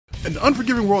In the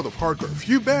unforgiving world of hardcore,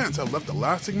 few bands have left a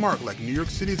lasting mark like New York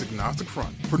City's Agnostic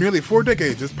Front. For nearly 4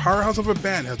 decades, this powerhouse of a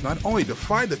band has not only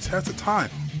defied the test of time,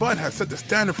 but has set the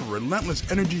standard for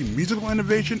relentless energy, musical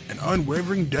innovation, and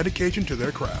unwavering dedication to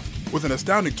their craft. With an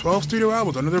astounding 12 studio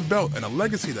albums under their belt and a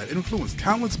legacy that influenced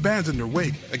countless bands in their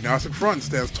wake, Agnostic Front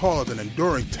stands tall as an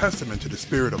enduring testament to the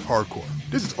spirit of hardcore.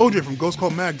 This is OJ from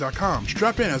GhostCultMag.com.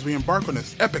 Strap in as we embark on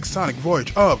this epic sonic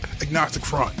voyage of Agnostic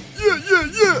Front.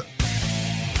 Yeah!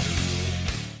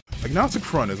 Agnostic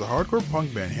Front is a hardcore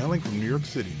punk band hailing from New York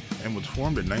City and was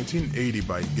formed in 1980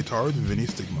 by guitarist Vinny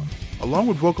Stigma. Along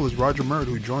with vocalist Roger Murd,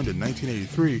 who joined in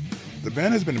 1983, the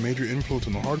band has been a major influence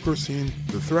on the hardcore scene,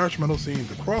 the thrash metal scene,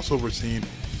 the crossover scene,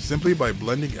 simply by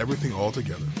blending everything all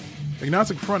together.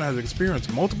 Agnostic Front has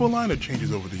experienced multiple lineup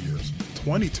changes over the years,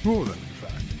 22 of them in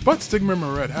fact, but Stigma and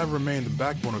Moret have remained the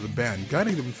backbone of the band,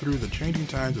 guiding them through the changing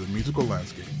times of the musical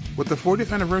landscape. With the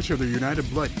 40th anniversary of their United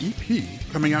Blood EP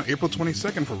coming out April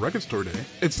 22nd for Record Store Day,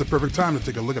 it's the perfect time to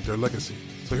take a look at their legacy.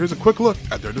 So here's a quick look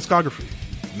at their discography.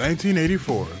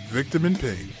 1984, Victim in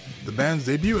Pain. The band's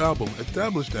debut album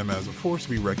established them as a force to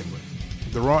be reckoned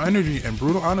with. The raw energy and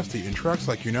brutal honesty in tracks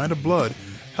like United Blood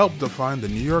helped define the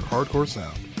New York hardcore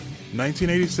sound.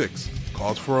 1986,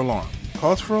 Cause for Alarm.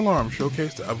 Cause for Alarm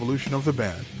showcased the evolution of the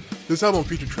band. This album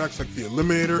featured tracks like The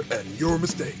Eliminator and Your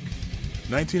Mistake.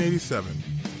 1987,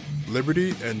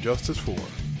 Liberty and Justice 4.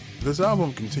 This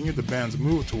album continued the band's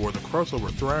move toward the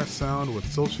crossover thrash sound with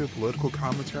socio-political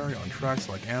commentary on tracks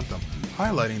like Anthem,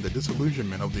 highlighting the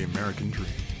disillusionment of the American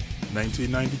dream.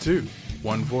 1992,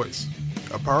 One Voice.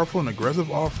 A powerful and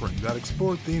aggressive offering that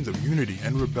explored themes of unity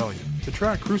and rebellion. The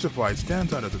track Crucified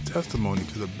stands out as a testimony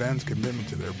to the band's commitment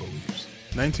to their beliefs.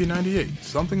 1998,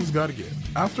 Something's Gotta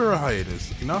Give. After a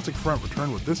hiatus, Agnostic Front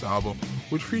returned with this album,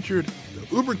 which featured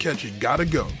the uber catchy Gotta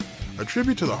Go, a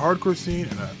tribute to the hardcore scene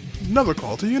and another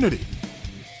call to unity.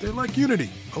 They like unity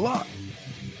a lot.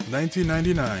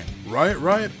 1999, Riot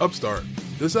Riot Upstart.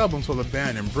 This album saw the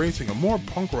band embracing a more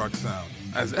punk rock sound,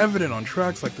 as evident on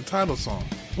tracks like the title song,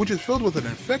 which is filled with an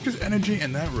infectious energy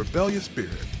and that rebellious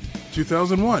spirit.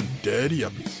 2001, Dead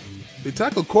Yuppies. They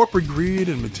tackled corporate greed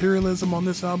and materialism on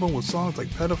this album with songs like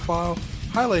Pedophile,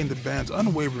 highlighting the band's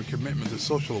unwavering commitment to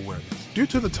social awareness. Due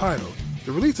to the title,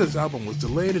 the release of this album was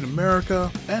delayed in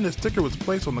America, and a sticker was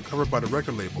placed on the cover by the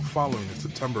record label following the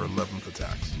September 11th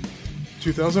attacks.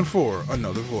 2004,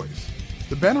 Another Voice.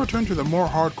 The band returned to their more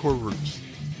hardcore roots.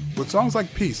 With songs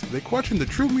like Peace, they questioned the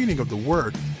true meaning of the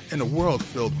word in a world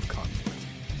filled with conflict.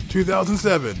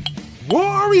 2007,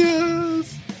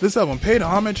 Warriors! This album paid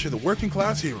homage to the working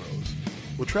class heroes,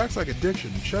 with tracks like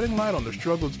Addiction shedding light on the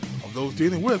struggles of those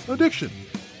dealing with addiction.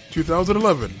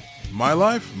 2011, My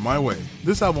Life, My Way.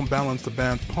 This album balanced the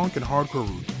band's punk and hardcore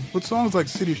roots, with songs like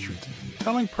City Streets,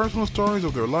 telling personal stories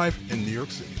of their life in New York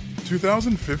City.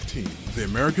 2015, The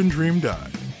American Dream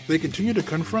Died. They continue to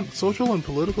confront social and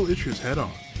political issues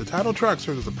head-on. The title track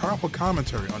serves as a powerful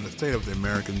commentary on the state of the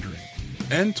American dream.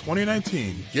 And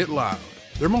 2019, Get Loud.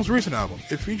 Their most recent album,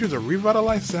 it features a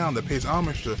revitalized sound that pays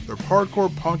homage to their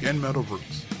hardcore punk and metal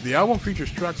roots. The album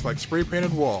features tracks like Spray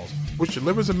Painted Walls, which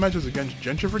delivers a message against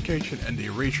gentrification and the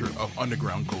erasure of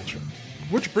underground culture.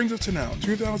 Which brings us to now,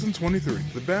 2023.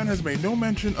 The band has made no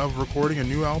mention of recording a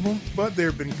new album, but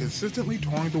they've been consistently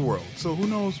touring the world, so who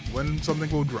knows when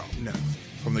something will drop next.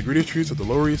 From the gritty streets of the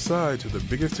Lower East Side to the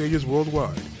biggest stages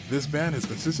worldwide, this band has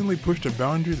consistently pushed the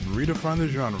boundaries and redefined the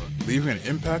genre, leaving an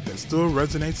impact that still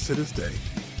resonates to this day.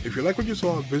 If you like what you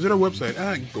saw, visit our website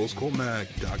at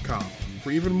GhostCultMag.com for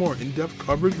even more in-depth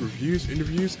coverage, reviews,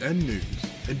 interviews, and news.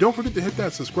 And don't forget to hit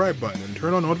that subscribe button and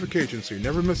turn on notifications so you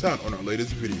never miss out on our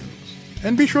latest videos.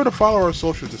 And be sure to follow our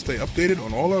socials to stay updated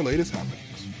on all our latest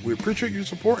happenings. We appreciate your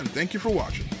support and thank you for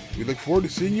watching. We look forward to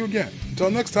seeing you again.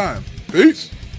 Until next time, peace!